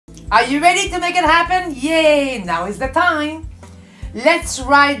Are you ready to make it happen? Yay! Now is the time. Let's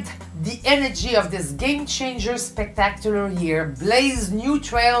ride the energy of this game changer spectacular year, blaze new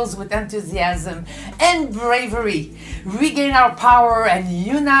trails with enthusiasm and bravery, regain our power and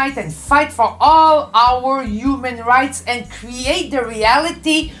unite and fight for all our human rights and create the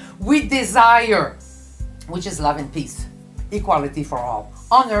reality we desire, which is love and peace, equality for all,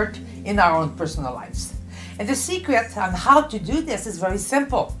 on earth, in our own personal lives. And the secret on how to do this is very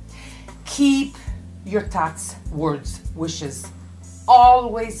simple. Keep your thoughts, words, wishes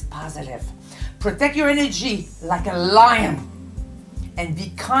always positive. Protect your energy like a lion and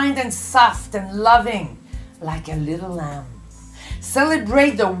be kind and soft and loving like a little lamb.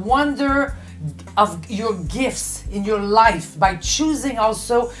 Celebrate the wonder of your gifts in your life by choosing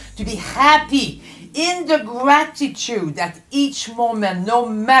also to be happy in the gratitude at each moment, no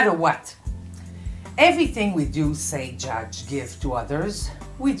matter what. Everything we do, say, judge, give to others,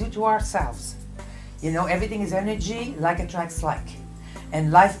 we do to ourselves. You know, everything is energy, like attracts like. And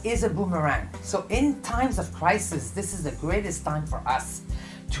life is a boomerang. So in times of crisis, this is the greatest time for us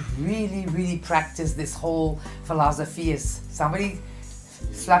to really practice this whole philosophy. Is somebody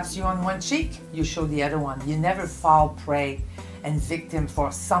slaps you on one cheek, you show the other one. You never fall prey and victim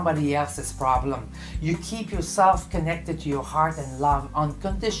for somebody else's problem. You keep yourself connected to your heart and love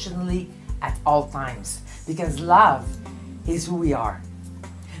unconditionally at all times, because love is who we are.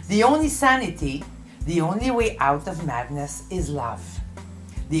 The only sanity, the only way out of madness is love.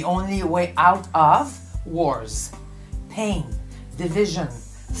 The only way out of wars, pain, division,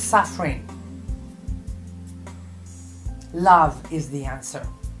 suffering. Love is the answer.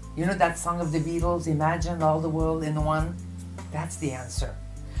 You know that song of the Beatles, Imagine All the World in One? That's the answer.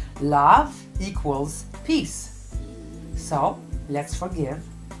 Love equals peace. So let's forgive,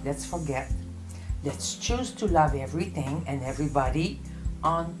 let's forget, let's choose to love everything and everybody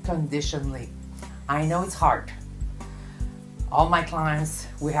unconditionally. I know it's hard. All my clients,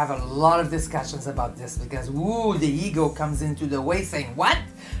 we have a lot of discussions about this because, woo, the ego comes into the way saying, what?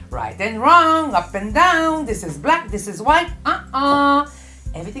 Right and wrong, up and down, this is black, this is white,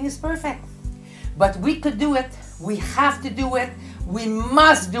 everything is perfect. But we could do it, we have to do it, we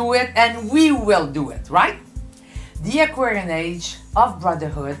must do it, and we will do it, right? The Aquarian age of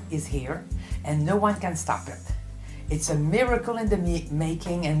brotherhood is here, and no one can stop it. It's a miracle in the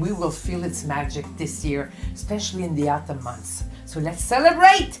making, and we will feel its magic this year, especially in the autumn months. So let's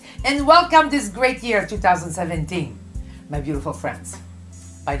celebrate and welcome this great year, 2017, my beautiful friends.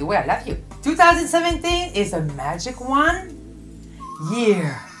 By the way, I love you. 2017 is a magic one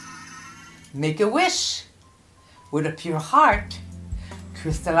year. Make a wish with a pure heart,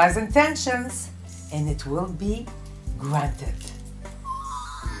 crystallize intentions, and it will be granted.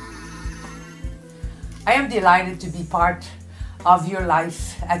 I am delighted to be part of your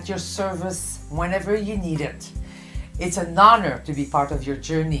life, at your service, whenever you need it. It's an honor to be part of your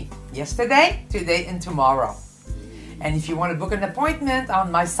journey, yesterday, today, and tomorrow. And if you want to book an appointment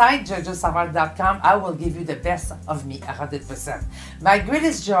on my site, JoJoSavard.com, I will give you the best of me 100%. My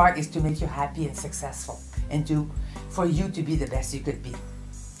greatest joy is to make you happy and successful, and for you to be the best you could be.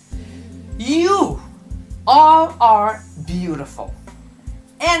 You all are beautiful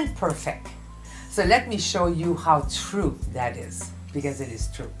and perfect. So let me show you how true that is, because it is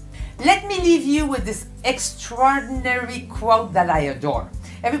true. Let me leave you with this extraordinary quote that I adore.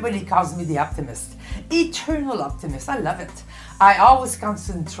 Everybody calls me the optimist, eternal optimist. I love it. I always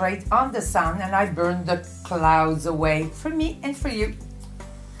concentrate on the sun and I burn the clouds away for me and for you.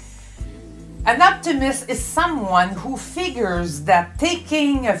 An optimist is someone who figures that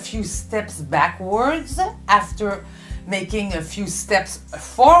taking a few steps backwards after making a few steps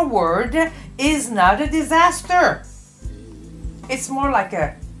forward is not a disaster. It's more like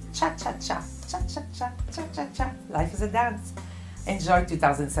a cha-cha-cha, cha-cha-cha, cha-cha-cha. Life is a dance. Enjoy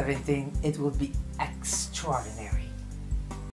 2017. It will be extraordinary.